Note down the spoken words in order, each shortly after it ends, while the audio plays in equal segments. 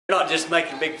Not just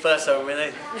making a big fuss over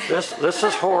me. This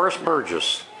is Horace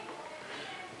Burgess.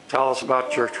 Tell us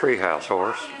about your treehouse,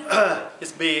 Horace.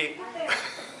 It's big.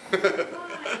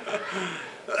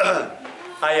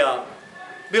 I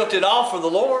built it all for the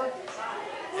Lord,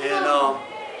 and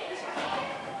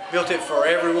built it for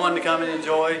everyone to come and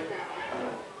enjoy,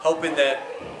 hoping that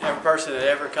every person that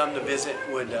ever come to visit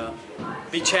would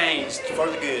be changed for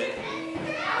the good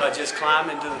by just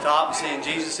climbing to the top and seeing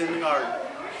Jesus in the garden.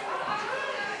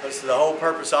 That's the whole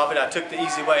purpose of it. I took the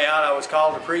easy way out. I was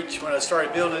called to preach when I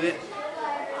started building it.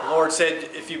 The Lord said,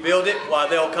 if you build it, well,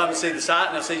 they'll come and see the site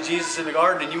and they'll see Jesus in the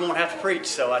garden and you won't have to preach.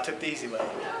 So I took the easy way.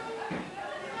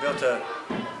 Built a...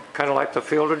 Kind of like the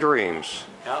Field of Dreams.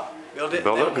 Yeah, build it.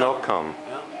 Build it and they'll come.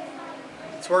 Yeah.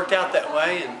 It's worked out that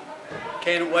way, and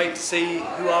can't wait to see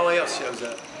who all else shows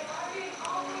up.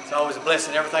 It's always a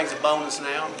blessing. Everything's a bonus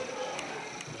now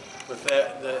with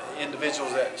the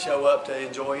individuals that show up to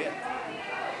enjoy it.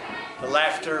 The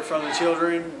laughter from the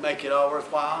children make it all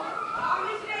worthwhile.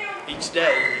 Each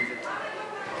day, even.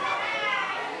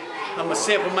 I'm a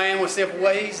simple man with simple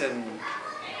ways, and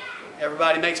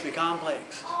everybody makes me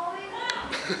complex.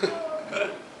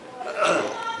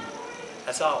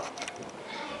 That's all.